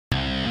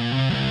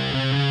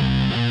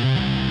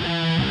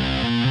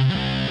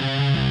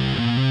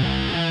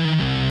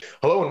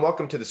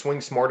welcome to the Swing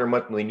Smarter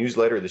Monthly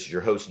Newsletter. This is your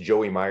host,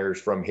 Joey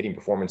Myers from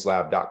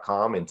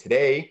HittingPerformanceLab.com. And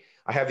today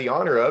I have the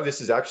honor of, this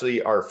is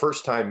actually our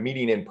first time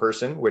meeting in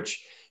person,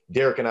 which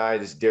Derek and I,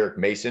 this is Derek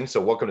Mason.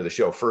 So welcome to the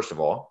show, first of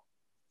all.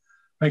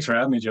 Thanks for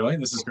having me, Joey.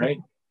 This is great.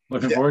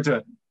 Looking forward to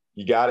it.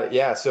 You got it.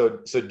 Yeah.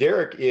 So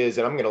Derek is,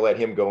 and I'm going to let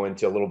him go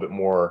into a little bit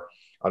more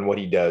on what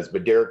he does,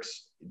 but Derek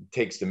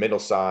takes the mental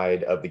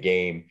side of the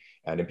game.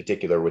 And in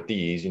particular with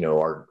these,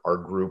 our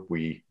group,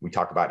 we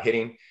talk about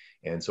hitting.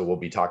 And so we'll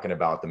be talking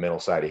about the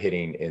mental side of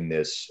hitting in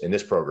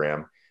this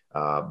program.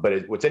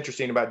 But what's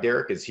interesting about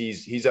Derek is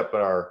he's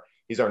our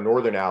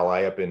northern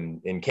ally up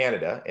in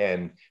Canada.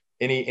 And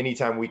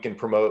anytime we can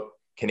promote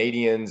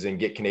Canadians and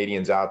get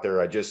Canadians out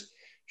there, I just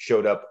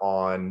showed up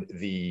on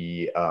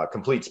the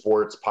Complete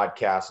Sports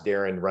podcast.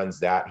 Darren runs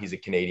that. He's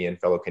a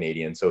fellow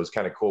Canadian. So it was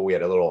kind of cool. We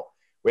had a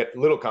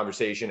little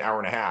conversation, hour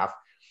and a half,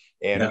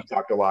 and we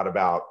talked a lot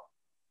about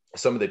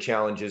some of the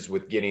challenges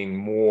with getting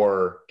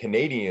more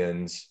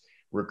Canadians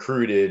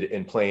recruited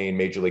and playing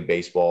Major League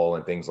Baseball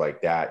and things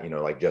like that,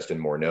 like Justin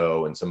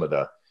Morneau and some of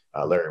the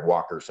Larry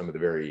Walker, some of the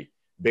very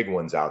big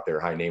ones out there,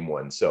 high name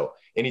ones. So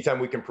anytime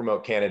we can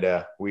promote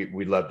Canada,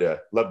 we'd love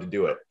to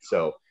do it.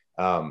 So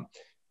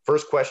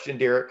first question,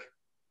 Derek,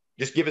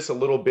 just give us a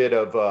little bit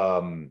of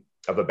a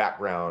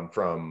background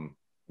from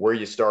where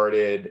you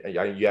started.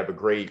 You have a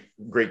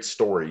great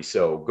story.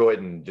 So go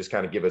ahead and just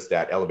kind of give us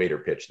that elevator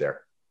pitch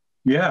there.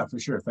 Yeah, for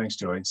sure. Thanks,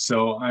 Joey.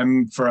 So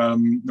I'm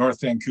from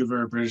North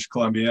Vancouver, British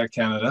Columbia,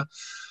 Canada.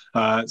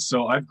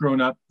 So I've grown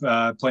up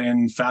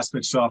playing fast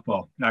pitch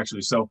softball,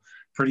 actually. So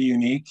pretty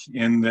unique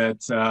in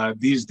that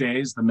these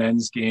days the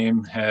men's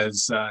game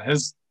has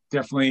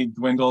definitely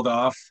dwindled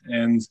off,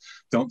 and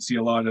don't see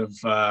a lot of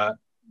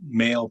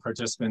male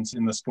participants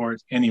in the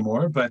sport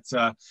anymore. But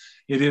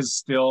it is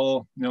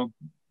still,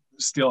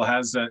 still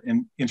has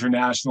an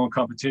international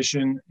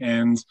competition.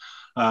 And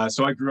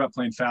so I grew up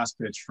playing fast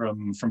pitch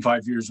from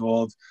 5 years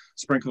old,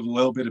 sprinkled a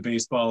little bit of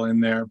baseball in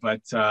there,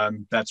 but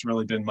that's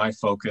really been my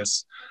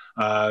focus.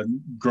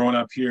 Growing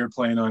up here,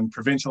 playing on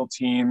provincial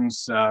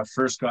teams,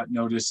 first got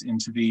noticed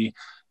into the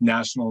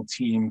national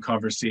team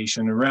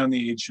conversation around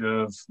the age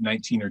of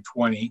 19 or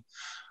 20,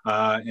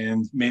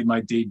 and made my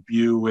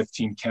debut with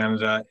Team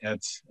Canada at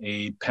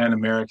a Pan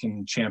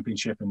American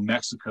Championship in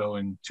Mexico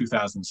in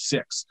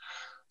 2006.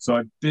 So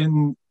I've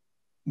been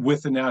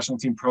with the national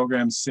team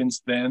program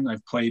since then.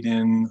 I've played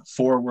in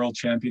 4 world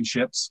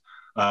championships.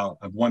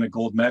 I've won a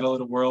gold medal at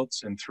the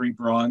Worlds and 3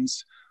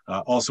 bronze.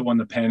 Also won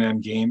the Pan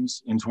Am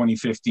Games in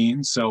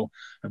 2015. So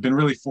I've been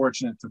really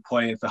fortunate to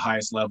play at the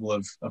highest level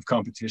of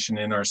competition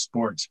in our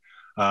sport,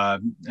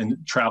 and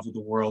traveled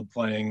the world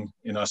playing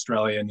in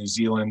Australia and New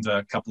Zealand,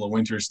 a couple of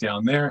winters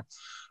down there.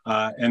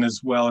 And as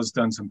well as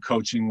done some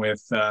coaching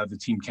with the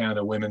Team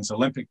Canada Women's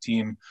Olympic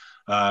team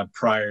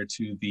prior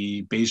to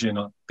the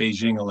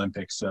Beijing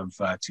Olympics of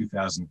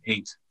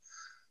 2008.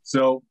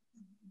 So,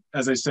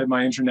 as I said,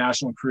 my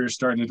international career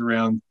started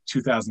around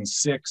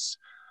 2006.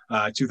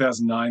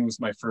 2009 was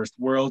my first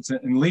Worlds,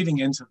 and leading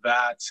into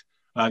that,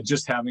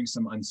 just having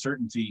some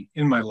uncertainty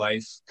in my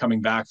life, coming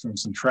back from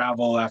some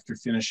travel after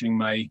finishing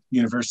my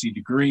university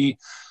degree,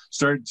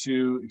 started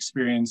to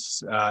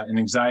experience an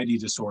anxiety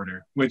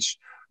disorder, which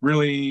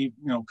really,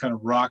 kind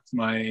of rocked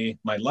my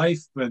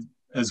life, but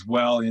as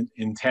well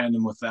in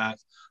tandem with that,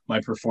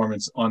 my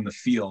performance on the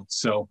field.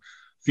 So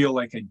feel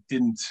like I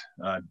didn't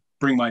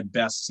bring my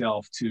best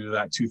self to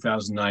that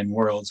 2009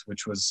 Worlds,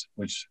 which was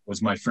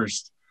my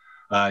first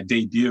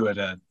debut at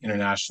an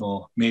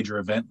international major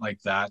event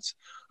like that.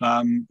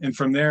 And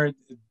from there,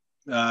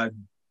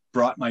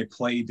 brought my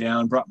play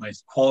down, brought my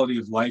quality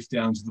of life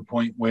down to the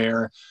point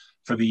where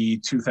for the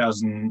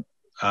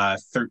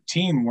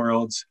 2013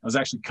 Worlds, I was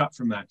actually cut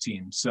from that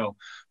team. So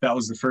that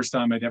was the first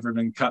time I'd ever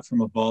been cut from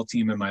a ball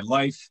team in my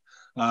life,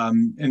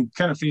 and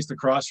kind of faced the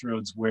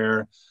crossroads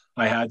where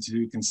I had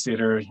to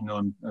consider,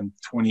 I'm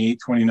 28,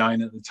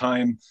 29 at the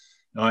time.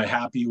 Am I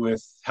happy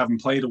with having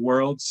played a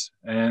Worlds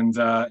and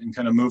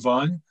kind of move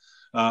on?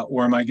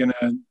 Or am I going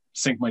to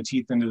sink my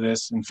teeth into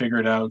this and figure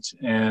it out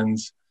and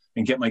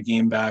get my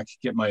game back,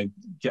 get my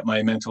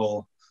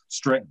mental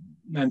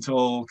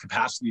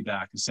capacity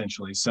back,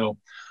 essentially. So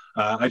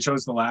I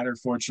chose the latter,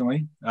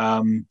 fortunately.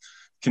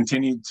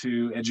 Continued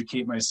to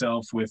educate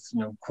myself with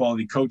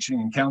quality coaching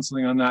and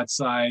counseling on that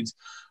side.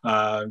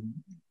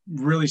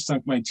 Really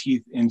sunk my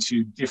teeth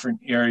into different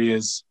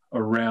areas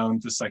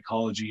around the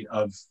psychology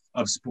of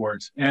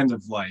sport and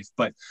of life.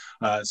 But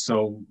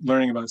so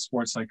learning about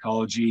sports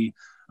psychology,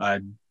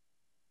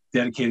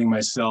 dedicating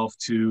myself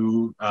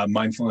to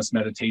mindfulness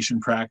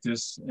meditation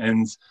practice.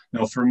 And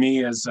for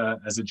me as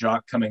a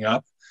jock coming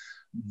up,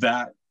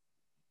 that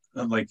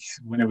like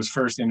when it was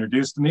first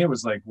introduced to me, it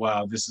was like,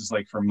 wow, this is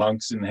like for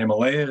monks in the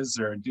Himalayas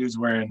or dudes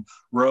wearing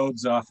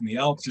robes off in the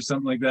Alps or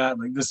something like that.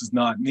 Like, this is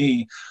not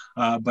me.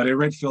 But I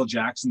read Phil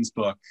Jackson's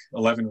book,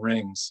 11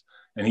 Rings,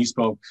 and he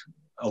spoke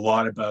a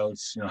lot about,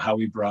 how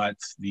we brought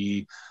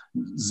the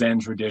Zen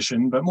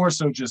tradition, but more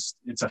so just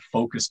it's a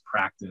focused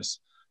practice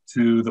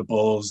to the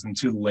Bulls and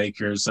to the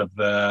Lakers of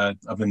the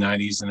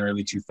 90s and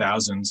early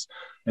 2000s,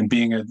 and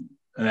being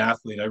an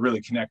athlete, I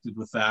really connected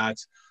with that.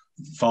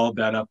 Followed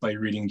that up by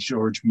reading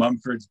George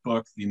Mumford's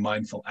book, The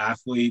Mindful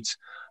Athlete.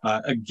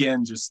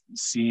 Again, just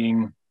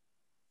seeing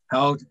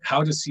how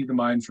to see the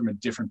mind from a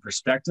different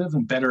perspective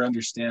and better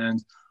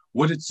understand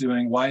what it's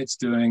doing, why it's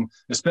doing,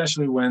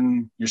 especially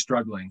when you're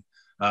struggling,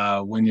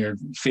 when you're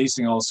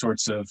facing all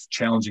sorts of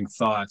challenging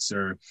thoughts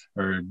or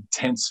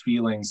tense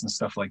feelings and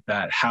stuff like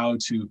that, how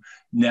to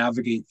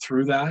navigate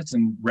through that,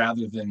 and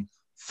rather than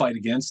fight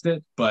against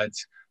it, but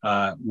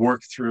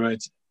work through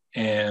it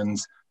and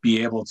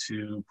be able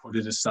to put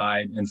it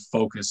aside and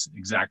focus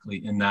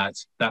exactly in that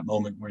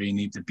moment where you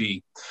need to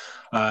be.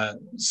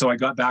 So I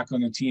got back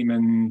on the team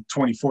in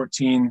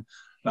 2014.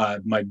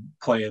 My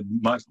play had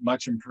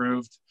much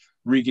improved,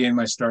 regained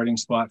my starting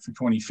spot for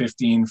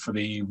 2015 for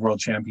the World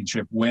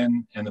Championship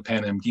win and the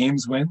Pan Am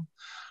Games win.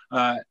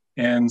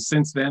 And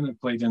since then, I've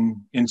played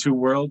in two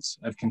worlds.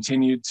 I've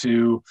continued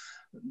to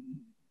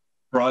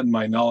broaden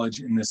my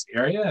knowledge in this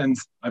area, and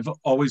I've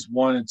always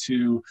wanted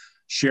to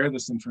share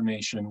this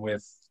information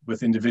with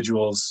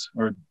individuals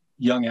or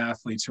young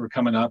athletes who are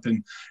coming up,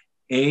 and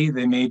A,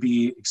 they may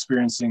be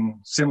experiencing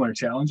similar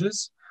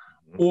challenges,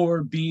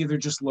 or B, they're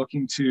just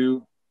looking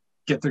to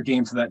get their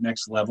game to that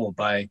next level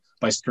by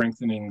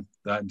strengthening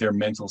their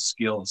mental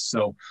skills.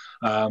 So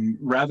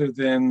rather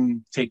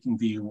than taking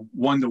the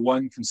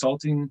one-to-one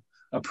consulting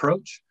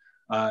approach,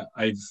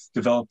 I've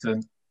developed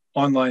an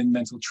online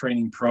mental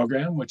training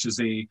program, which is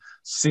a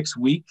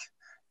 6-week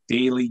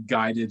daily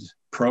guided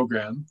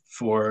program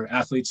for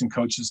athletes and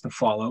coaches to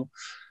follow,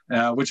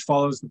 which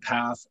follows the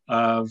path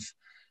of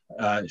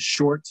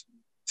short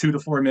 2 to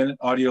 4 minute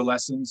audio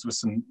lessons with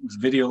some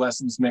video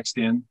lessons mixed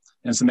in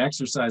and some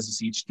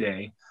exercises each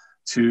day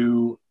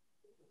to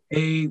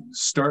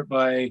start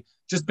by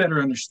just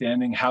better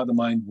understanding how the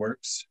mind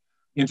works,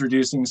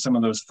 introducing some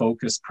of those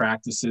focus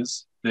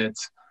practices that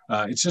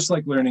it's just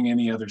like learning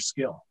any other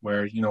skill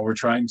where, we're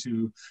trying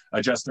to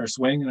adjust our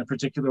swing in a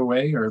particular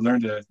way or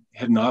learn to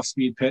hit an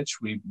off-speed pitch.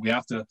 We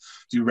have to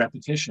do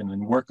repetition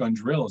and work on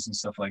drills and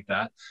stuff like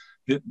that.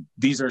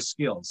 These are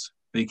skills.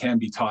 They can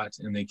be taught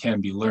and they can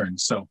be learned.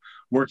 So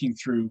working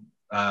through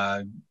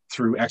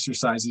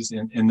exercises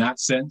in that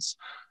sense,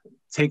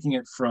 taking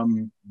it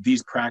from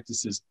these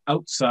practices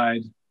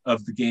outside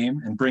of the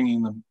game and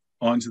bringing them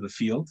onto the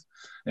field,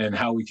 and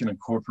how we can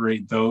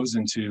incorporate those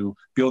into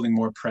building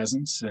more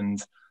presence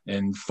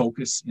and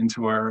focus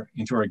into our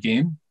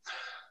game.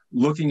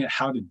 Looking at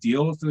how to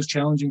deal with those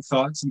challenging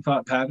thoughts and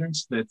thought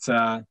patterns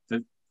that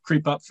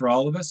creep up for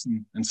all of us,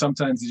 and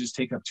sometimes they just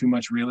take up too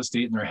much real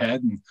estate in our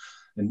head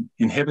and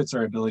inhibits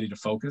our ability to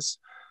focus.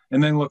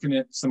 And then looking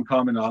at some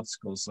common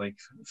obstacles like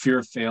fear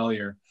of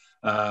failure,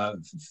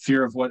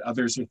 fear of what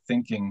others are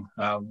thinking.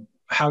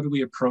 How do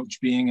we approach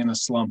being in a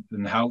slump,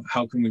 and how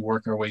can we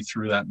work our way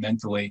through that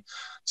mentally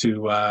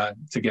to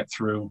get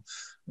through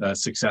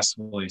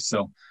successfully?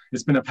 So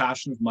it's been a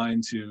passion of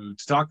mine to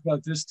talk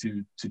about this,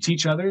 to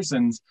teach others,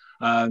 and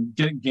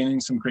gaining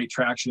some great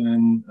traction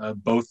in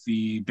both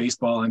the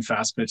baseball and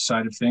fast pitch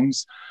side of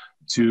things.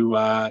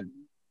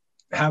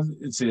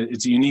 It's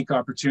a unique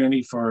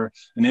opportunity for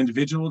an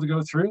individual to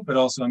go through, but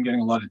also I'm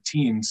getting a lot of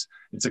teams.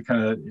 It's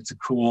a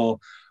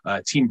cool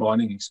team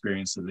bonding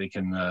experience that they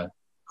can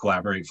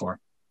collaborate for.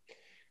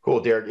 Cool,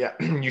 Derek. Yeah,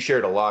 you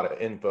shared a lot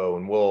of info,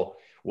 and we'll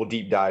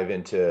deep dive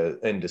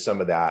into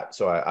some of that.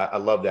 So I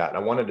love that. And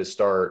I wanted to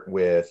start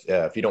with,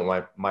 if you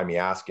don't mind me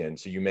asking,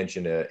 so you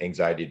mentioned an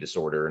anxiety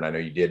disorder, and I know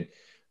you did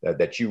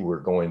that you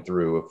were going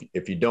through.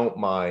 If you don't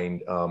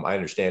mind, I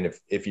understand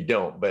if you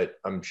don't, but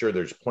I'm sure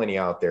there's plenty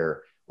out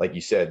there, like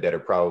you said, that are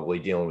probably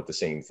dealing with the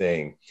same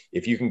thing.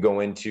 If you can go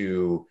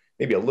into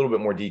maybe a little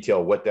bit more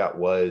detail what that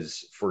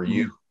was for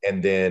you,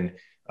 and then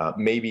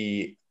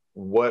maybe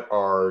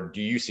do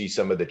you see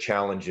some of the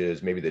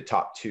challenges, maybe the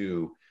top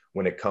two,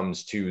 when it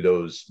comes to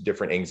those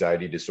different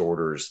anxiety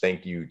disorders?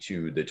 Thank you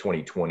to the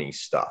 2020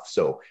 stuff.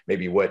 So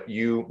maybe what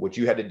you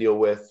had to deal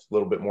with a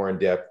little bit more in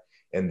depth,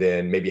 and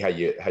then maybe how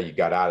you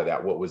got out of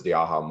that. What was the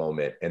aha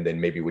moment? And then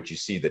maybe what you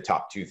see the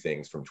top two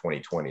things from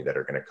 2020 that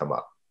are going to come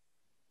up.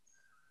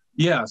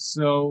 Yeah.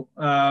 So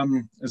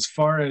as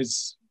far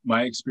as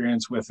my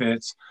experience with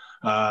it,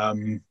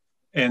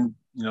 and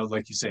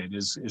like you say, it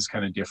is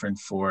kind of different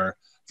for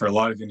a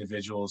lot of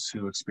individuals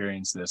who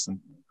experience this. And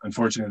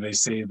unfortunately, they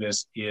say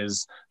this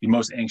is the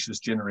most anxious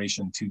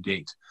generation to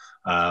date.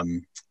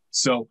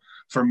 So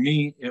for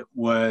me, it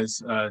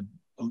was,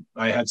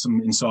 I had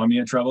some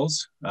insomnia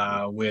troubles,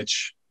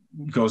 which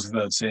goes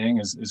without saying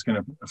is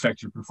going to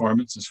affect your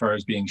performance as far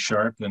as being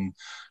sharp and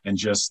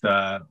just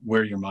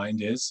where your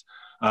mind is.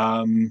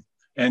 And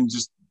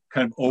just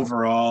kind of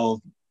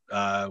overall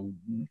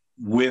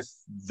with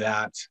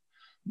that,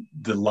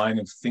 the line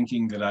of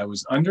thinking that I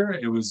was under,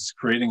 it was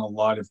creating a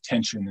lot of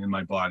tension in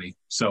my body.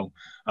 So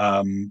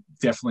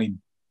definitely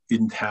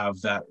didn't have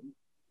that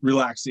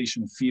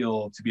relaxation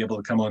feel to be able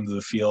to come onto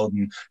the field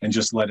and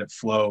just let it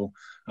flow.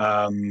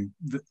 A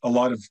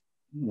lot of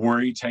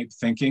worry type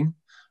thinking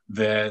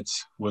that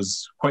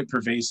was quite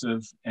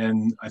pervasive.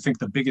 And I think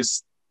the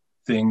biggest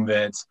thing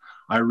that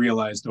I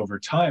realized over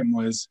time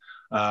was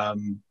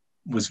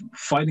was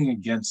fighting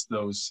against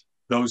those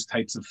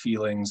types of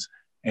feelings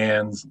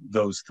and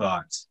those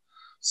thoughts.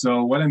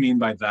 So what I mean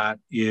by that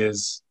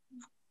is,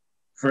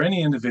 for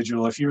any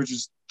individual, if you're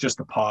just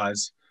a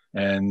pause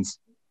and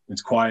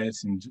it's quiet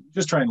and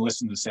just try and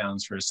listen to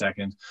sounds for a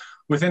second,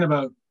 within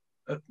about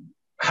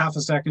half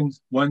a second,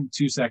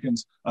 1-2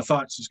 seconds, a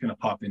thought's just going to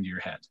pop into your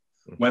head.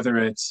 Whether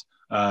it's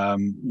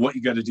what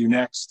you got to do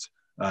next,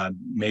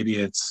 maybe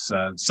it's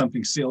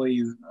something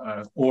silly,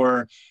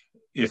 or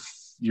if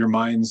your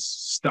mind's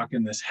stuck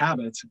in this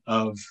habit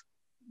of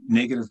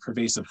negative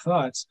pervasive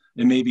thoughts,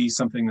 it may be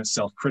something that's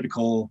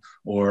self-critical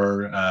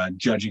or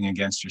judging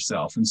against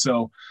yourself. And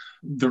so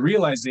the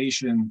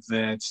realization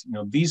that,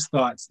 these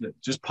thoughts that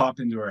just pop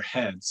into our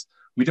heads,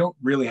 we don't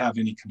really have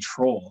any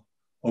control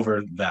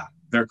over that.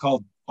 They're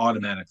called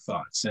automatic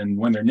thoughts. And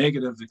when they're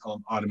negative, they call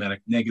them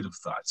automatic negative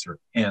thoughts, or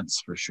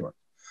ANTs for short.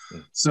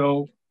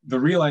 So the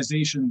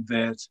realization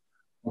that,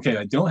 okay,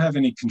 I don't have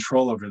any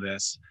control over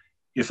this.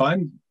 If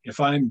I'm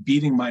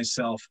beating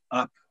myself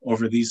up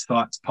over these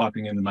thoughts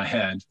popping into my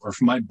head, or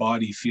if my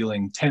body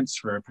feeling tense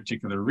for a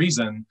particular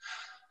reason,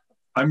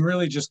 I'm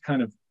really just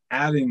kind of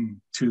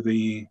adding to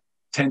the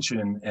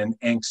tension and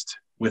angst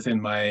within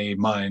my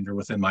mind or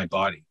within my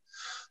body.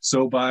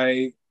 So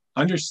by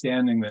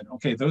understanding that,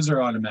 okay, those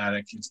are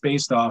automatic, it's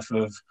based off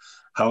of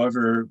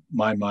however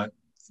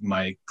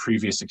my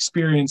previous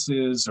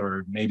experiences,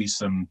 or maybe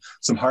some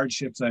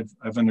hardships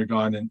I've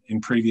undergone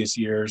in previous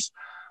years.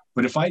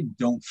 But if I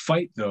don't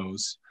fight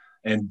those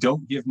and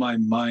don't give my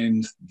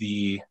mind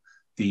the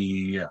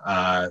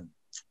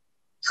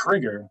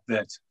trigger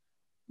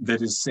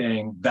that is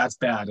saying that's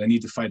bad, I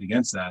need to fight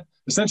against that,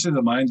 essentially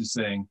the mind is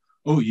saying,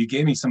 oh, you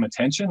gave me some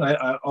attention,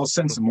 I'll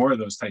send some more of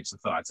those types of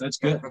thoughts. That's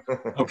good.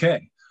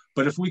 Okay.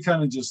 But if we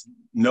kind of just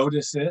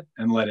notice it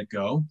and let it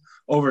go,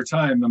 over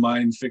time, the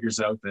mind figures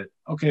out that,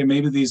 okay,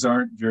 maybe these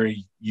aren't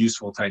very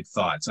useful type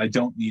thoughts. I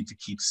don't need to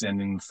keep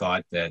sending the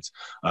thought that,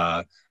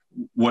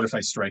 what if I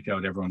strike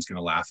out, everyone's going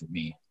to laugh at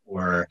me?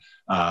 Or,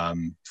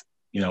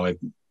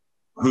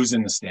 who's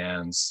in the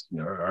stands?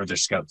 Are there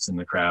scouts in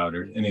the crowd,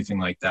 or anything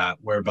like that,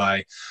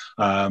 whereby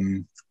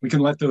we can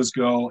let those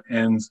go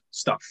and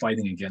stop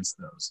fighting against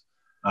those.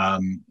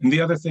 And the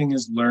other thing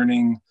is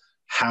learning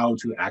how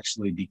to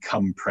actually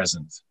become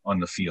present on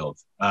the field.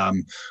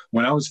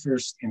 When I was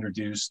first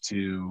introduced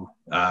to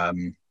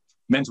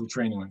mental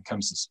training when it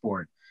comes to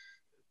sport,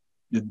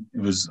 it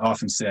was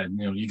often said,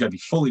 you got to be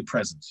fully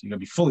present. You got to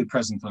be fully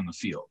present on the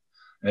field.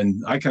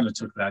 And I kind of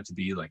took that to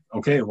be like,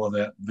 okay, well,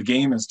 the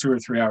game is 2 or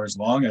 3 hours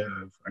long. I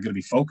got to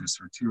be focused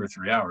for 2 or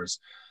 3 hours.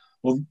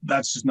 Well,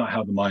 that's just not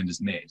how the mind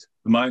is made.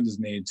 The mind is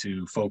made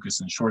to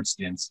focus in short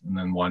stints and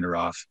then wander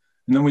off.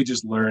 And then we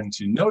just learn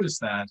to notice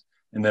that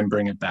and then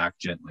bring it back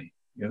gently.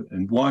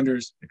 And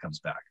wanders, it comes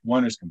back.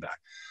 Wanders, come back.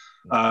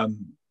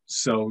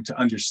 So to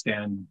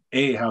understand,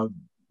 A,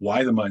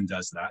 why the mind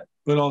does that,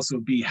 but also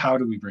B, how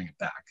do we bring it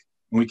back?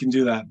 And we can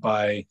do that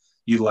by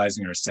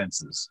utilizing our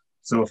senses.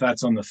 So if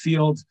that's on the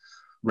field,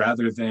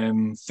 rather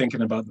than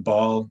thinking about the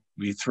ball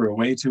we threw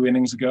away 2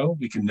 innings ago,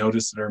 we can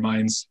notice that our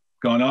mind's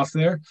gone off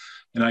there,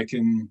 and I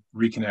can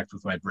reconnect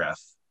with my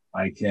breath.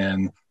 I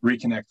can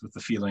reconnect with the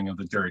feeling of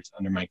the dirt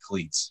under my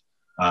cleats.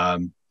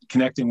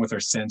 Connecting with our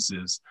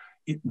senses,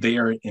 they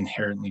are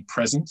inherently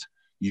present.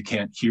 You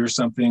can't hear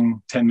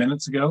something 10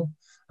 minutes ago.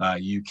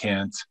 You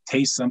can't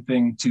taste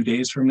something 2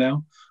 days from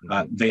now.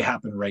 They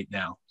happen right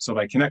now. So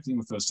by connecting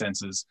with those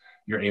senses,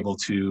 you're able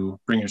to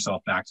bring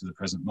yourself back to the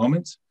present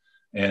moment,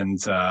 and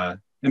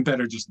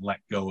better just let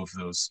go of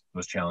those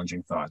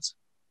challenging thoughts.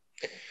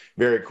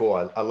 Very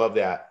cool. I love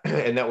that.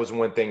 And that was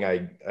one thing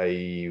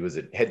I was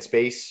at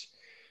Headspace,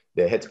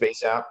 the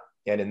Headspace app.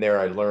 And in there,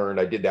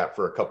 I did that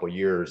for a couple of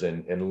years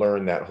and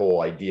learned that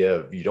whole idea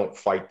of you don't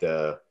fight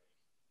the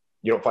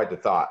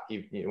thought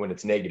when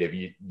it's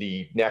negative.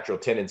 The natural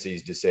tendency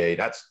is to say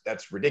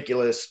that's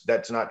ridiculous,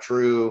 that's not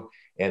true.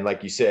 And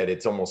like you said,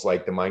 it's almost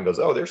like the mind goes,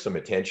 oh, there's some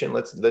attention.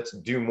 Let's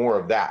do more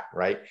of that,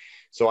 right?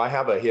 So I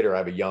have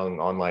a young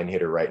online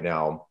hitter right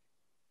now,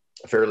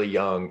 fairly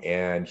young,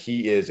 and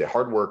he is a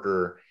hard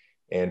worker.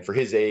 And for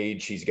his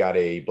age, he's got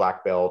a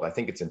black belt. I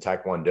think it's in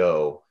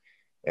Taekwondo,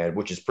 and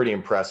which is pretty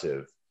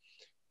impressive.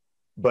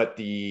 But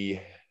the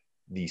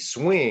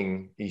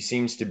swing, he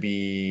seems to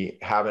be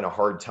having a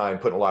hard time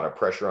putting a lot of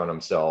pressure on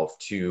himself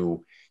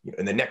to,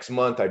 in the next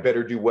month, I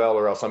better do well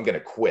or else I'm going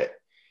to quit.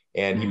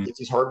 And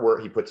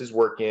he puts his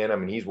work in. I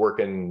mean, he's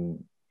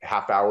working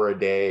half hour a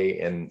day.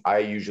 And I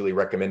usually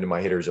recommend to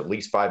my hitters at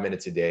least 5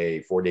 minutes a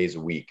day, 4 days a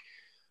week.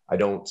 I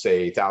don't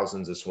say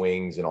thousands of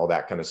swings and all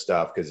that kind of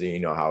stuff, because you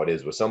know how it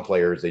is with some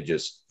players,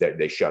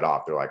 they shut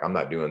off. They're like, I'm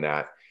not doing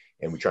that.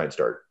 And we try and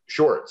start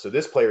short. So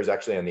this player is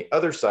actually on the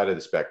other side of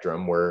the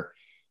spectrum, where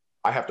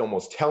I have to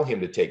almost tell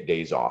him to take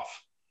days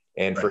off.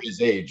 And right. For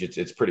his age,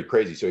 it's pretty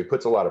crazy. So he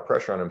puts a lot of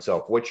pressure on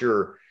himself. What's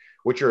your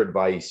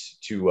advice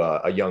to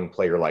a young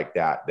player like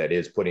that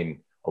is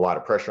putting a lot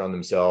of pressure on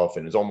themselves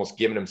and is almost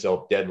giving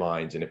himself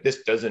deadlines? And if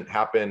this doesn't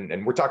happen,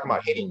 and we're talking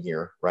about hitting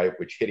here, right?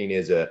 Which hitting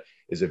is a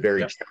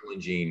very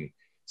challenging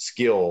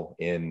skill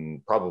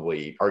in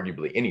probably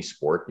arguably any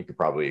sport. You could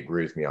probably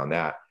agree with me on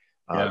that.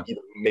 Yeah.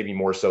 maybe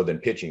more so than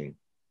pitching.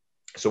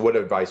 So what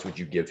advice would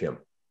you give him?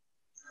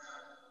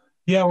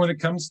 Yeah, when it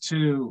comes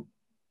to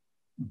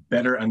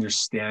better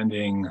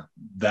understanding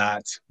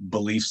that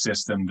belief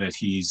system that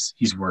he's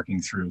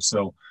working through.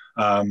 So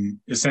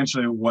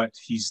essentially what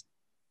his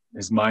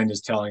mind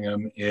is telling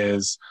him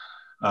is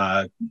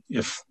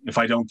if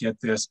I don't get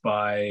this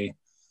by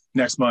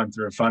next month,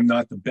 or if I'm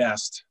not the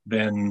best,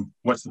 then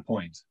what's the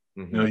point?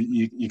 Mm-hmm. You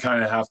know, you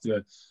kind of have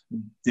to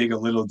dig a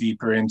little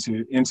deeper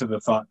into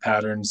the thought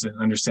patterns and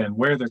understand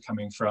where they're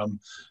coming from.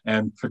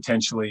 And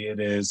potentially it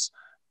is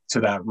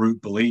to that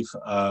root belief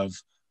of,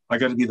 I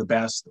got to be the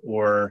best,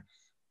 or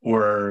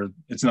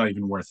it's not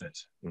even worth it.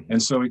 Mm-hmm.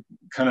 And so we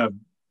kind of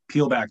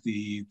peel back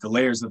the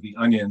layers of the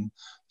onion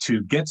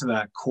to get to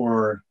that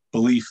core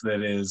belief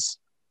that is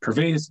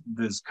pervasive,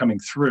 that is coming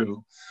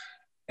through,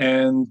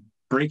 and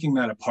breaking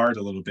that apart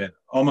a little bit,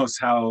 almost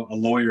how a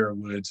lawyer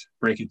would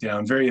break it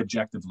down very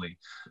objectively.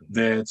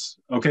 That,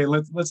 okay,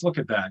 let's look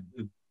at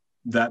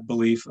that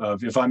belief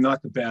of, if I'm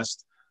not the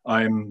best,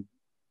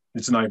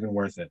 it's not even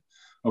worth it.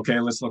 Okay,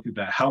 let's look at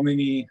that. How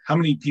many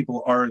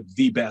people are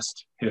the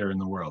best hitter in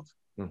the world?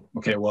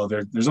 Okay, well,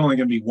 there's only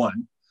going to be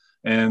one,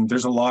 and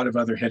there's a lot of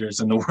other hitters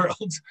in the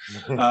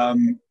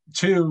world.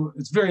 Two,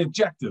 it's very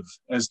objective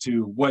as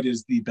to what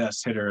is the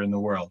best hitter in the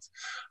world.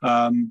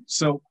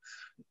 So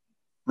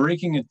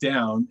breaking it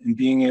down and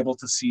being able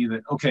to see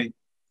that, okay,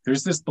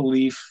 there's this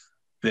belief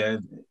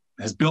that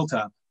has built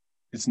up.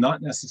 It's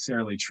not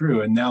necessarily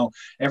true. And now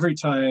every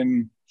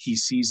time he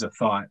sees a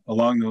thought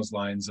along those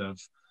lines of,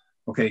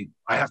 okay,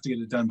 I have to get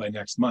it done by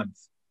next month,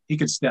 he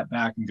could step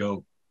back and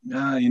go,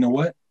 nah, you know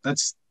what?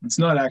 It's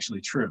not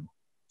actually true.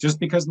 Just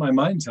because my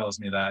mind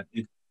tells me that,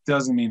 it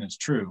doesn't mean it's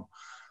true.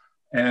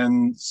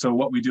 And so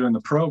what we do in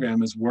the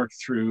program is work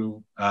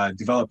through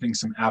developing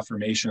some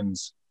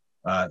affirmations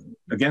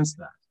against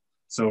that.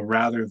 So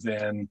rather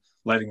than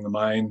letting the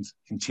mind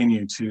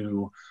continue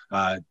to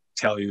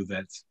tell you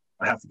that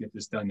I have to get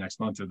this done next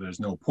month or there's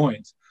no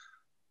point,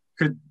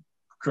 could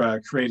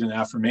create an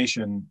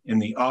affirmation in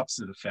the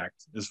opposite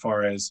effect, as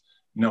far as,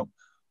 you know,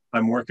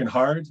 I'm working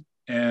hard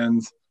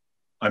and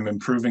I'm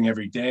improving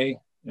every day,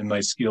 and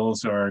my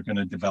skills are going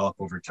to develop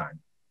over time.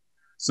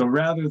 So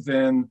rather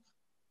than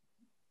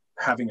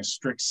having a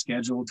strict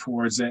schedule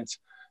towards it,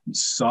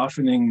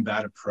 softening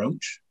that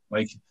approach,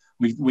 like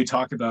we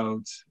talk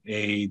about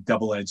a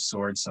double-edged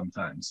sword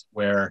sometimes,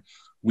 where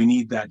we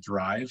need that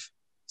drive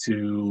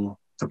to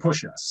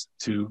push us,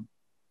 to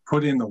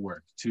put in the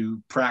work,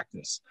 to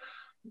practice.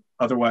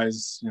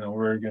 Otherwise, you know,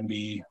 we're going to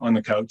be on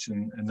the couch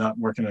and not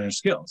working on our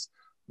skills.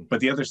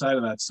 But the other side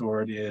of that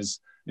sword is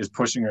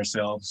pushing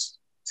ourselves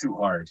too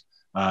hard,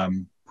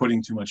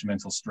 putting too much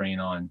mental strain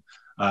on.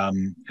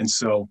 And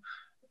so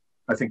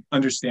I think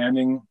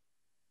understanding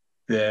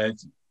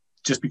that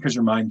just because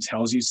your mind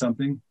tells you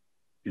something,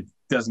 it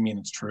doesn't mean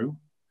it's true,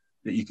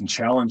 that you can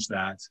challenge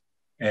that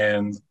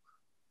and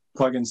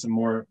plug in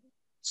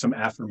some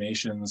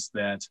affirmations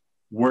that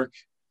work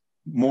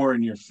more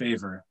in your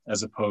favor,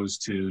 as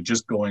opposed to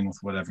just going with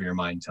whatever your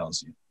mind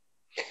tells you.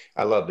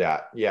 I love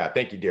that. Yeah.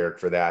 Thank you, Derek,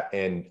 for that.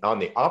 And on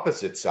the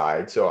opposite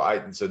side, so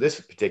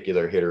this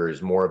particular hitter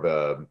is more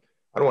of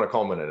I don't want to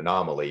call him an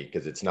anomaly,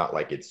 because it's not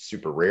like it's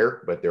super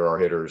rare, but there are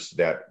hitters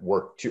that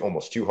work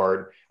almost too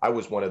hard. I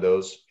was one of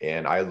those,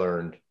 and I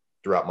learned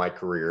throughout my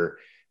career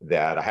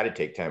that I had to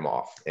take time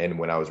off. And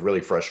when I was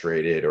really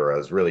frustrated, or I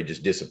was really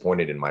just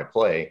disappointed in my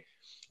play,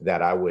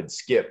 that I would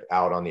skip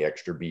out on the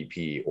extra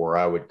BP, or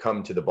I would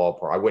come to the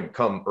ballpark. I wouldn't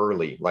come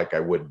early like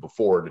I would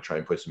before to try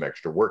and put some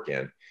extra work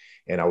in,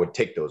 and I would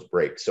take those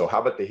breaks. So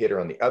how about the hitter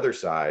on the other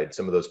side?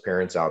 Some of those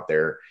parents out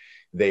there,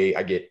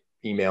 I get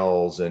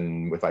emails,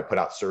 and if I put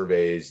out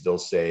surveys, they'll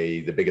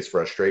say the biggest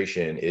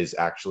frustration is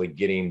actually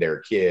getting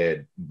their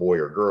kid, boy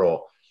or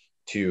girl,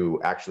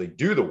 to actually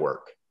do the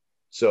work.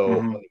 So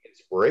on the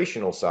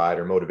inspirational side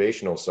or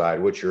motivational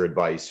side, what's your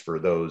advice for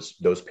those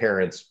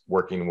parents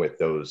working with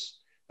those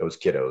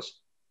kiddos?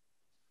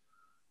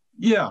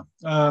 Yeah.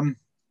 That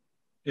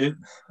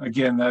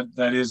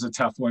is a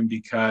tough one,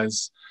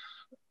 because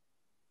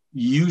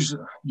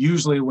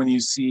usually when you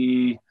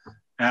see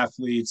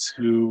athletes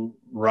who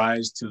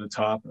rise to the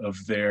top of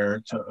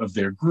their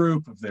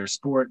group, of their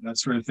sport, that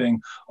sort of thing,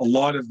 a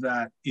lot of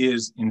that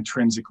is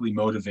intrinsically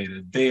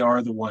motivated. They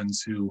are the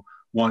ones who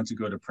want to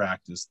go to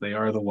practice. They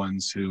are the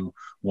ones who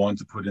want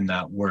to put in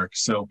that work.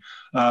 So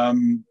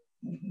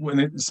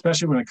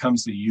especially when it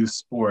comes to youth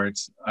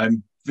sports,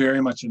 I'm very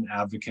much an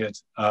advocate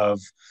of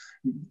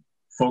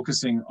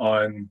focusing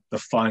on the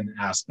fun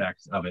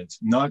aspect of it,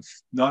 not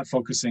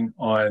focusing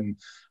on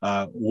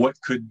what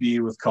could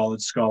be with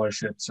college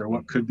scholarships or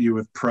what could be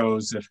with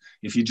pros.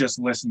 If you just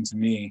listen to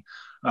me,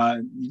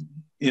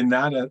 in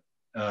that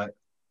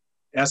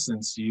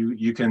essence,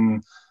 you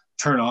can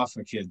turn off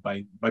a kid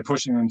by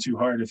pushing them too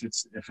hard if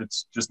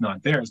it's just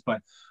not theirs.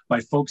 But by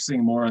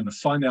focusing more on the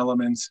fun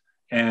element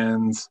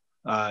and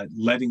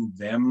letting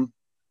them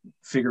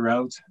figure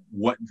out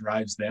what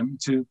drives them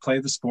to play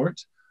the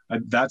sport,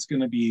 that's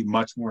going to be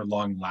much more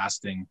long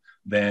lasting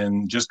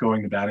than just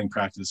going to batting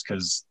practice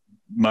because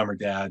mom or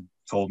dad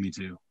told me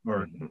to,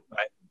 or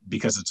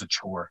because it's a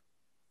chore.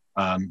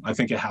 I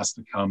think it has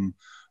to come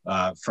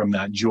from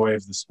that joy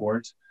of the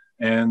sport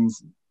and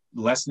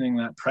lessening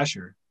that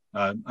pressure,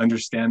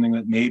 understanding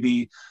that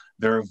maybe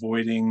they're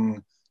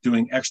avoiding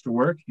doing extra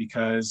work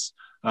because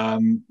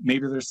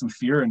maybe there's some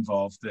fear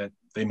involved that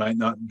they might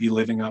not be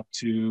living up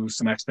to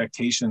some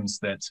expectations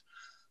that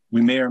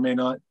we may or may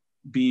not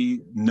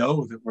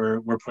know that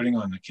we're putting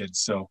on the kids.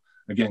 So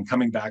again,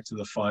 coming back to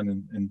the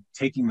fun and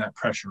taking that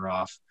pressure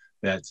off,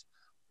 that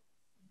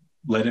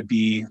let it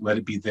be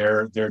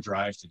their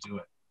drive to do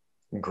it.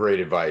 Great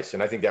advice.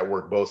 And I think that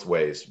worked both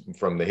ways,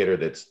 from the hitter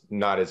that's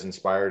not as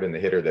inspired and the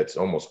hitter that's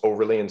almost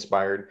overly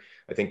inspired.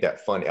 I think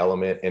that fun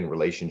element and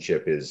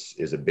relationship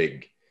is a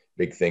big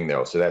thing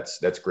though. So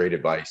that's great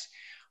advice.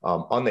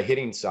 On the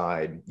hitting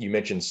side, you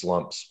mentioned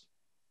slumps.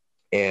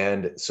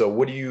 And so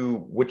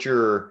what's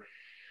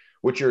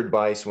your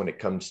advice when it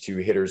comes to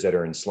hitters that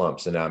are in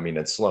slumps? And I mean,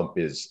 a slump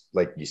is,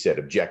 like you said,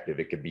 objective.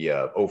 It could be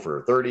a 0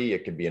 for 30.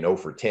 It could be an 0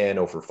 for 10,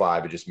 0 for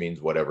 5. It just means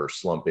whatever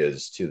slump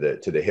is to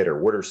the hitter.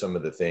 What are some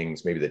of the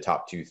things, maybe the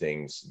top 2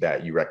 things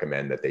that you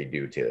recommend that they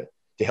do to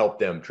help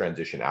them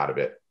transition out of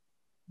it?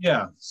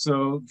 Yeah.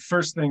 So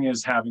first thing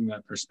is having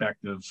that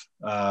perspective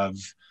of,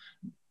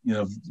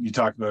 you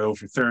talk about 0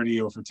 for 30,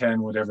 0 for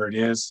 10, whatever it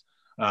is.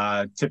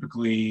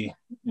 Typically,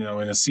 in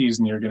a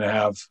season, you're going to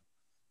have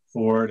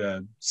 400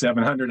 to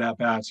 700 at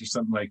bats or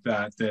something like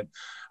that.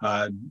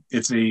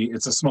 It's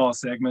a small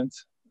segment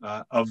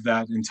of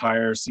that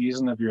entire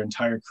season, of your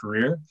entire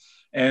career,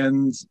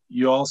 and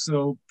you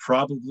also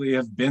probably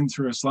have been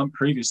through a slump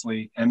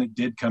previously, and it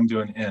did come to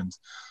an end.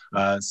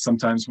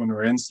 Sometimes when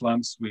we're in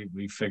slumps,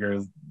 we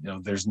figure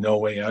there's no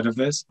way out of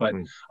this, but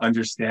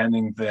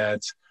understanding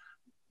that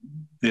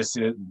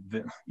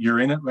you're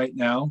in it right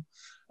now,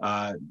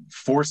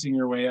 forcing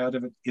your way out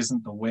of it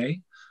isn't the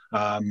way.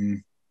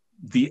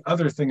 The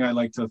other thing I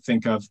like to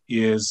think of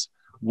is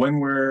when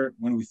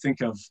we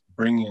think of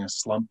bringing a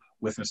slump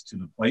with us to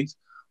the plate,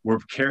 we're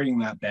carrying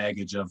that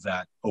baggage of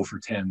that 0 for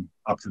 10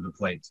 up to the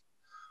plate.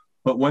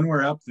 But when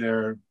we're up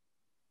there,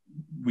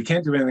 we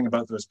can't do anything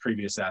about those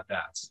previous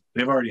at-bats.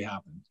 They've already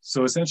happened.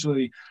 So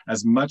essentially,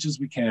 as much as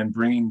we can,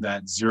 bringing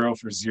that 0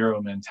 for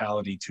 0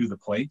 mentality to the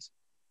plate,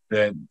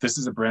 that this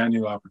is a brand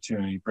new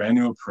opportunity, brand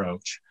new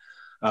approach.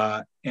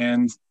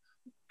 And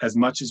as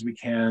much as we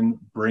can,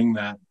 bring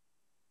that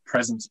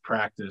presence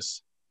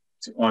practice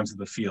onto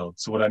the field.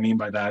 So what I mean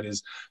by that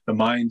is the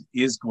mind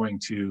is going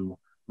to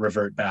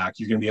revert back.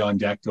 You're going to be on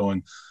deck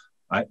going,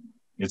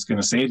 it's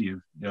going to say to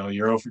you,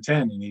 you're 0 for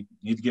 10. You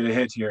need to get a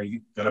hit here.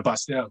 You got to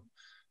bust out.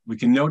 We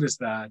can notice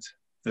that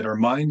our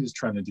mind is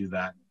trying to do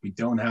that. We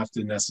don't have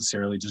to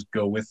necessarily just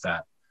go with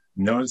that.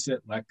 Notice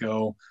it, let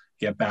go,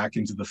 get back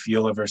into the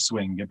feel of our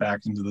swing, get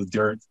back into the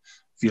dirt,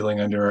 feeling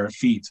under our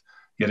feet,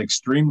 get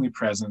extremely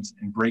present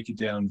and break it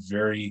down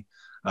very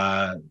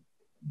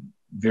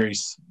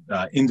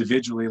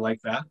individually like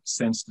that,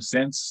 sense to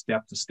sense,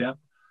 step to step,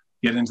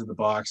 get into the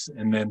box,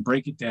 and then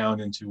break it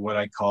down into what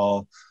I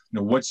call,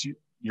 what's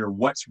your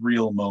what's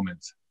real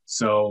moment.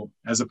 So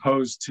as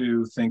opposed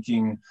to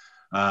thinking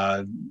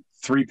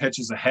 3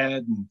 pitches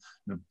ahead, and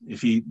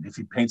if he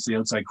paints the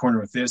outside corner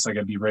with this, I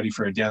got to be ready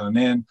for a down and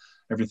in,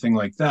 everything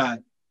like that,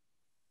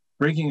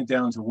 breaking it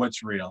down to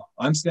what's real.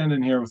 I'm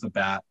standing here with a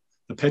bat,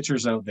 the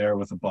pitcher's out there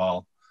with a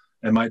ball,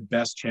 and my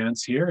best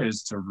chance here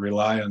is to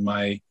rely on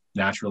my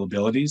natural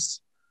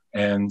abilities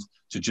and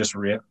to just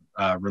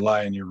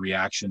rely on your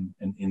reaction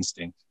and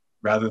instinct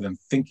rather than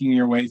thinking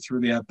your way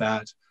through the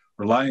at-bat.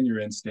 Rely on your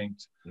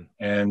instinct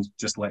and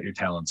just let your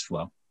talents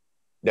flow.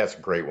 That's a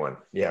great one.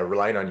 Yeah,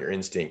 relying on your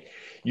instinct.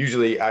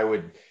 Usually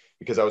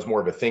because I was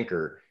more of a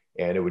thinker,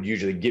 and it would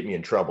usually get me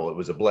in trouble. It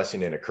was a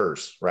blessing and a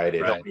curse, right?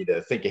 It helped me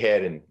to think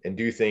ahead and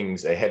do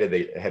things ahead of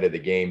the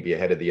game, be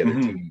ahead of the other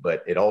team.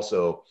 But it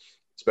also,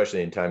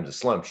 especially in times of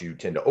slumps, you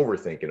tend to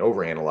overthink and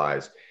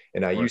overanalyze.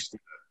 And I used to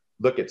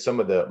look at some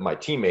of my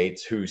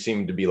teammates who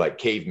seemed to be like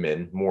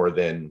cavemen more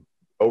than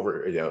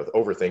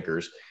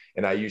overthinkers.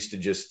 And I used to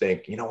just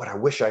think, I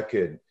wish I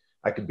could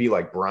be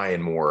like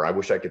Brian more. I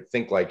wish I could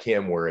think like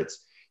him, where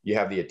you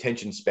have the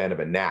attention span of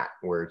a gnat,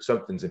 where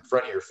something's in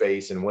front of your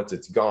face, and once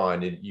it's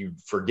gone, you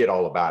forget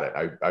all about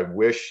it. I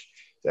wish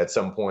at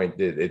some point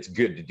that it's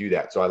good to do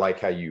that. So I like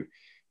how you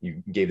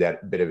gave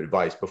that bit of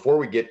advice. Before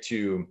we get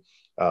to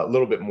a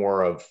little bit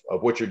more of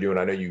what you're doing,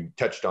 I know you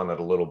touched on it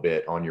a little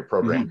bit on your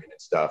programming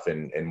and stuff,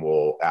 and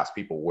we'll ask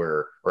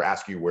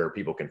you where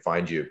people can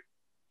find you.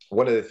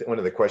 One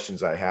of the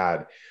questions I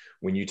had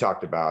when you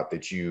talked about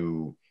that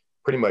you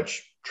pretty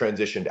much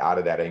transitioned out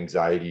of that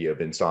anxiety of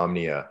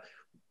insomnia,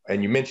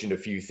 and you mentioned a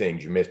few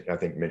things. You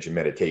mentioned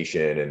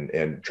meditation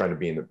and trying to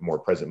be in the more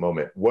present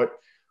moment. What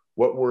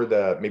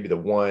were maybe the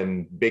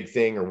one big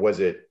thing, or was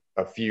it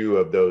a few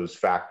of those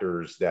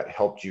factors that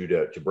helped you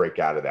to break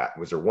out of that?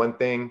 Was there one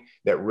thing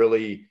that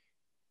really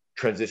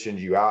transitioned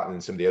you out,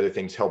 and some of the other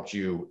things helped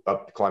you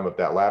climb up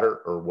that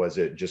ladder, or was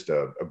it just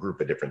a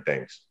group of different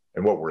things?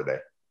 And what were they?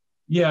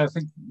 Yeah, I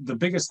think the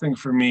biggest thing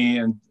for me,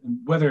 and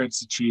whether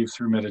it's achieved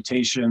through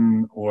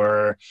meditation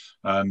or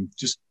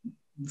just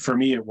for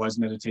me, it was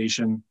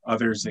meditation.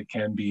 Others, it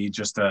can be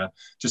just a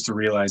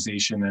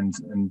realization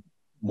and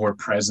more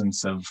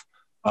presence of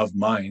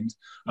mind,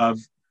 of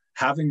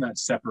having that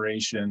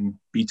separation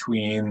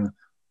between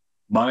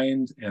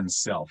mind and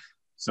self.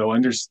 So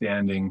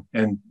understanding,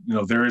 and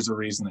there is a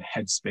reason that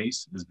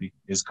headspace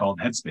is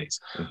called headspace,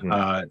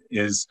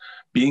 is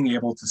being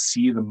able to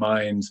see the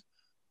mind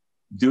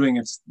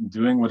doing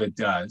what it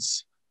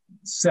does,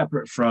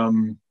 separate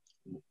from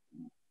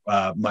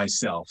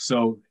myself.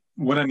 So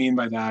what I mean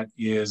by that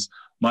is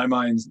my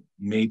mind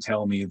may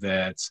tell me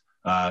that,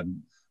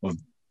 well,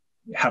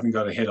 haven't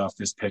got a hit off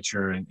this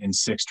pitcher in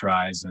 6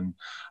 tries, and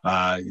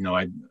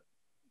I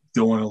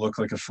don't want to look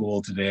like a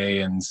fool today,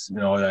 and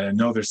I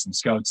know there's some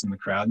scouts in the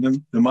crowd, and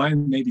then the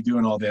mind may be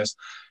doing all this,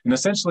 and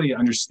essentially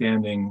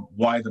understanding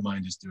why the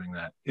mind is doing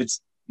that.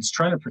 It's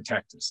trying to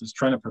protect us. It's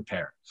trying to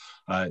prepare.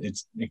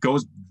 It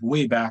goes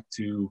way back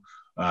to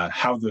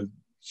how the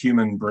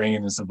human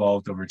brain has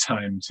evolved over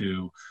time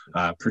to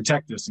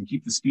protect us and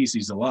keep the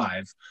species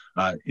alive.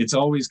 It's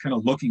always kind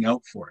of looking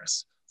out for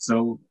us.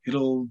 So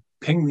it'll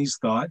ping these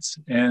thoughts,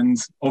 and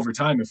over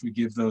time, if we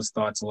give those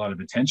thoughts a lot of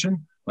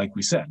attention, like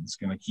we said, it's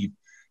going to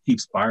keep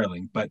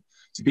spiraling. But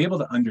to be able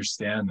to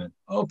understand that,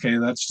 okay,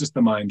 that's just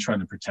the mind trying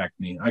to protect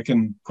me, I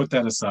can put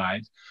that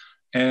aside,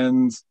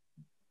 and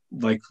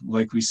like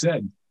we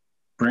said,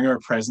 bring our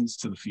presence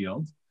to the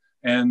field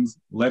and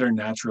let our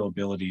natural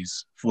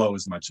abilities flow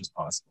as much as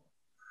possible.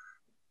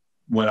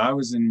 When I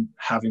was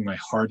having my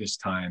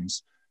hardest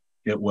times,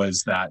 it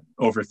was that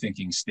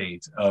overthinking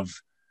state of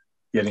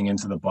getting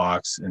into the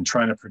box and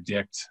trying to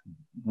predict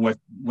what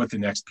the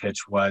next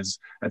pitch was,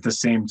 at the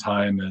same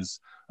time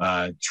as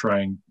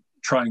trying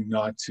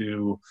not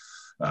to,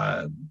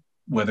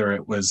 whether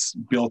it was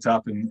built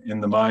up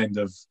in the mind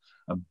of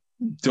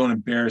don't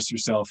embarrass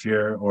yourself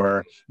here,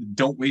 or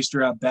don't waste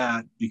your at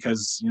bat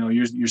because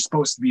you're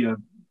supposed to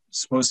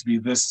be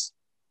this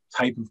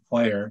type of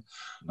player,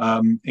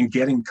 and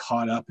getting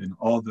caught up in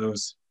all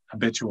those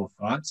habitual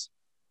thoughts,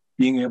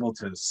 being able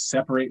to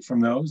separate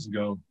from those and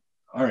go,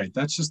 all right,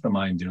 that's just the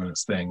mind doing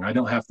its thing. I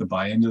don't have to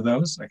buy into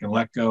those. I can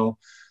let go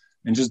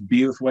and just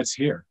be with what's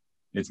here.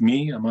 It's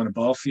me. I'm on a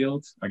ball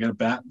field. I got a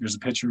bat. There's a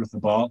pitcher with the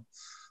ball.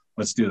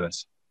 Let's do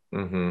this.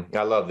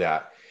 I love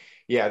that.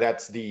 Yeah,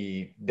 that's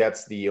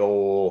the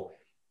old,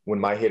 when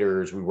my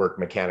hitters, we work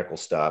mechanical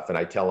stuff, and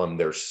I tell them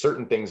there's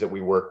certain things that we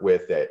work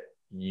with that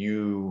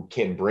you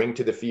can bring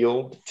to the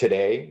field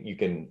today.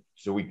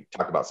 So we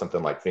talk about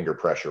something like finger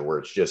pressure, where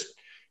it's just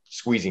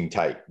squeezing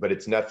tight, but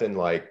it's nothing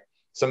like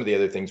some of the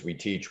other things we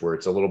teach where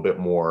it's a little bit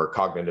more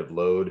cognitive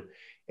load.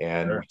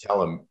 And Sure. We tell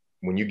them,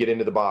 when you get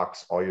into the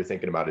box, all you're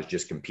thinking about is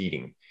just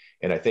competing.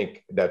 And I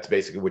think that's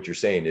basically what you're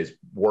saying, is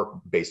work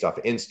based off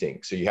of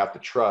instinct. So you have to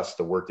trust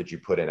the work that you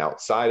put in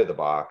outside of the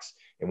box.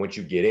 And once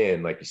you get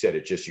in, like you said,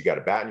 it's just, you got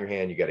a bat in your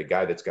hand, you got a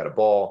guy that's got a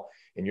ball,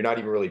 and you're not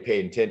even really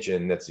paying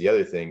attention. That's the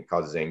other thing that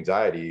causes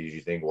anxiety, is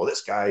you think, well,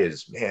 this guy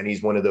is, man,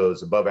 he's one of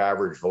those above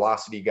average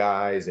velocity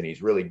guys, and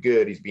he's really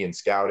good. He's being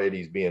scouted.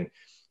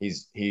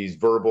 He's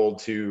verbal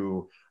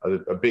to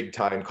a big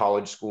time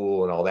college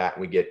school and all that.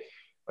 And we get,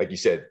 like you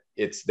said,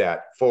 it's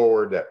that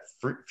forward, that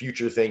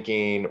future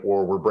thinking,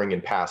 or we're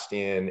bringing past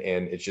in,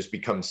 and it just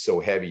becomes so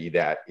heavy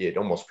that it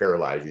almost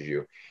paralyzes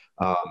you.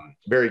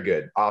 Very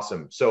good.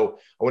 Awesome. So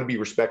I want to be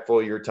respectful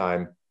of your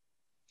time.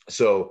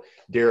 So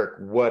Derek,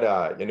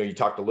 you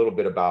talked a little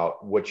bit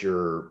about what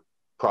your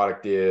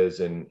product is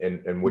and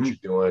what you're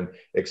doing.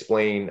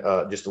 Explain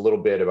just a little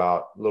bit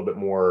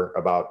more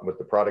about what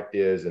the product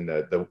is, and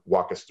the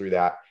walk us through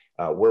that,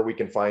 where we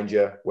can find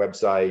you,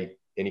 website,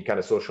 any kind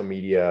of social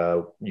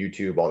media,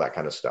 YouTube, all that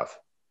kind of stuff.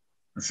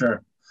 For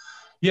sure.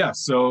 Yeah.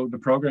 So the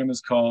program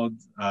is called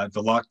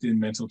the Locked In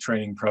Mental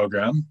Training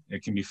Program.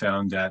 It can be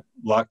found at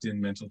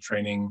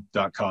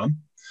lockedinmentaltraining.com.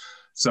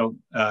 So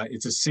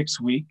it's a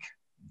 6-week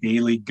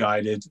daily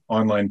guided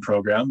online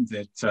program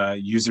that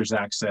users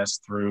access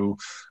through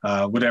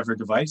whatever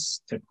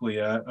device, typically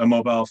a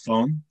mobile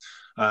phone.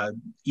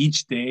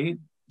 Each day,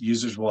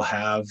 users will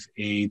have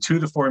a 2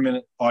 to 4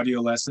 minute audio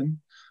lesson,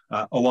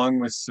 along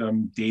with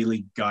some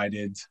daily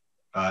guided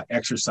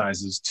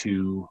exercises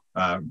to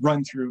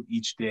run through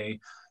each day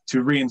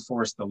to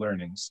reinforce the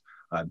learnings.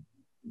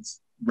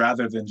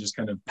 Rather than just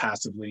kind of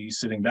passively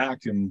sitting back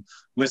and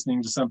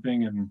listening to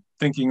something and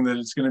thinking that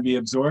it's going to be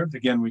absorbed.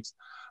 Again,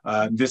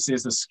 this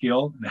is a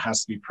skill, and it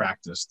has to be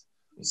practiced.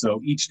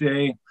 So each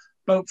day,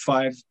 about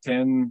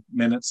 5-10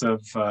 minutes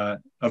of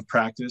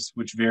practice,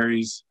 which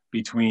varies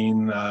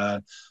between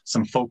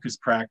some focus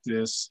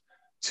practice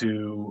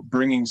to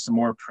bringing some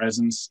more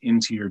presence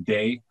into your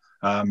day.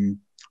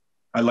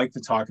 I like to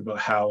talk about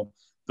how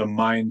the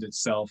mind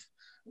itself,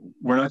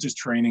 we're not just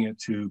training it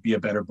to be a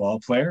better ball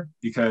player,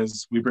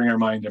 because we bring our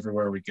mind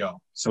everywhere we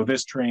go. So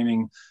this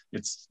training,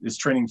 it's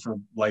training for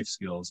life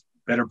skills,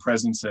 better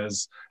presence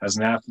as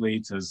an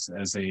athlete, as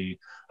a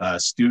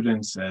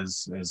student,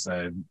 as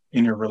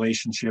in your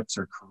relationships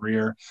or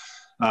career,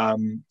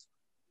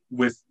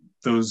 with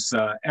those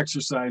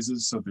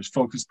exercises. So there's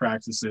focus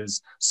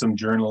practices, some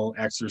journal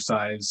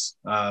exercises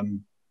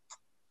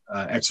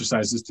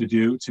to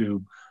do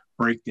to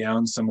break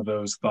down some of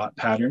those thought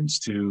patterns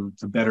to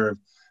better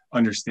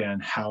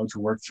understand how to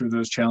work through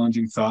those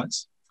challenging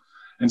thoughts.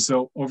 And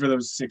so over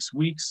those 6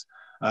 weeks,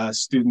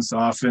 students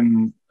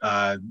often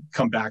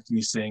come back to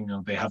me saying,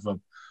 they have a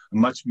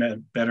much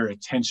better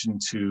attention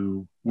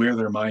to where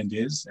their mind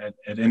is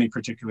at any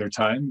particular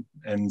time,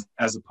 and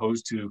as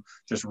opposed to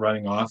just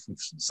running off with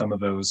some of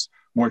those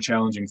more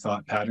challenging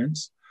thought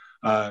patterns.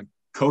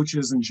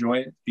 Coaches enjoy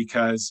it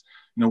because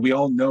we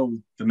all know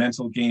the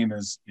mental game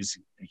is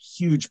a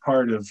huge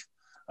part of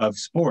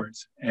sport,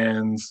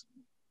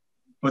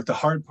 but the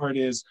hard part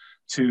is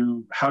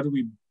how do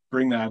we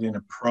bring that in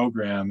a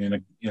program,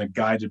 in a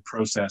guided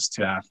process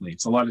to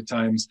athletes. A lot of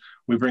times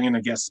we bring in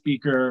a guest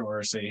speaker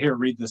or say, here,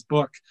 read this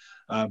book,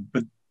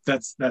 but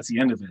that's the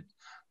end of it.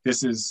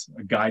 This is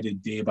a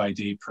guided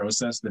day-by-day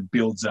process that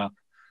builds up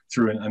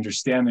through an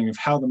understanding of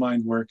how the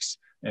mind works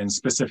and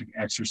specific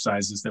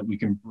exercises that we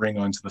can bring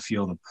onto the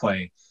field of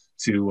play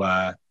to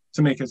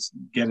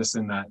get us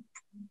in that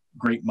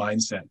great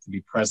mindset to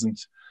be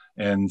present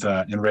and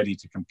ready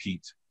to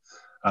compete.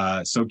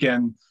 So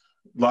again,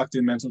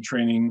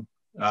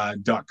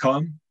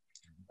 LockedInMentalTraining.com.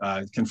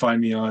 You can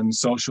find me on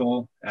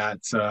social at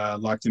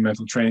Locked In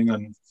Mental Training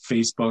on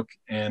Facebook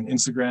and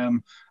Instagram,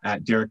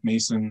 at Derek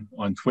Mason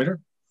on Twitter.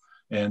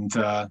 And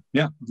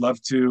I'd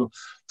love to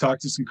talk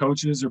to some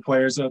coaches or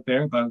players out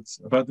there about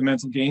the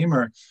mental game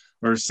or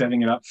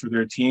setting it up for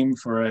their team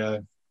for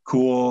a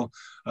cool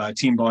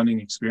team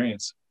bonding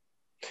experience.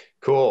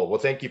 Cool. Well,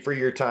 thank you for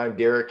your time,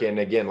 Derek. And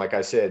again, like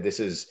I said, this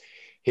is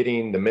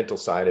hitting the mental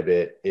side of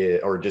it,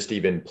 or just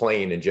even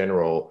playing in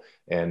general.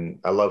 And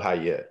I love how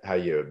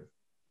you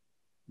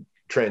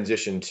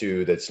transition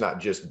to, that's not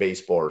just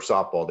baseball or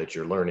softball that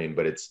you're learning,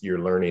 but you're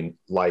learning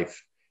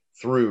life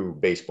through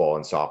baseball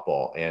and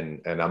softball.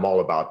 And I'm all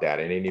about that.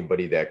 And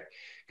anybody that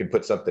can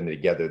put something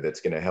together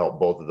that's going to help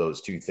both of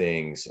those two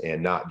things,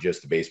 and not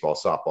just the baseball,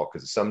 softball,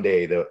 because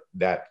someday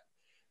that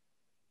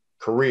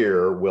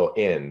career will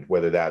end,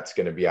 whether that's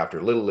going to be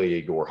after Little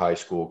League or high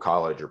school,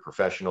 college, or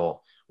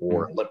professional,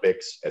 or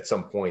Olympics. At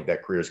some point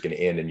that career is going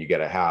to end, and you got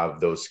to have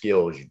those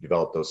skills. You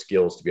develop those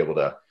skills to be able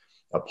to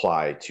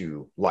apply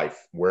to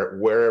life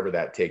wherever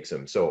that takes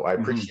them. So I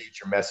appreciate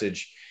your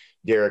message,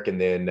 Derek.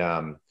 And then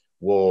I'll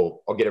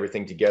get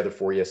everything together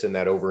for you, send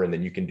that over, and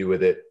then you can do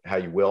with it how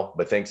you will.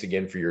 But thanks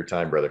again for your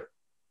time, brother.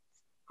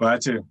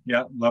 Glad to.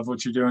 Yeah, love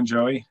what you're doing,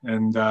 Joey.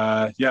 And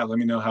let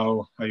me know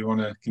how you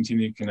want to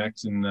continue to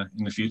connect in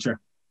the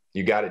future.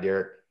 You got it,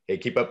 Derek. Hey,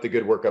 keep up the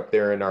good work up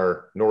there in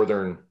our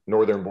northern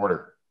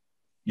border.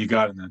 You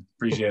got it, man.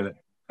 Appreciate it.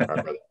 All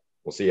right, brother.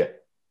 We'll see you.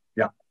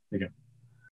 Yeah. Take care.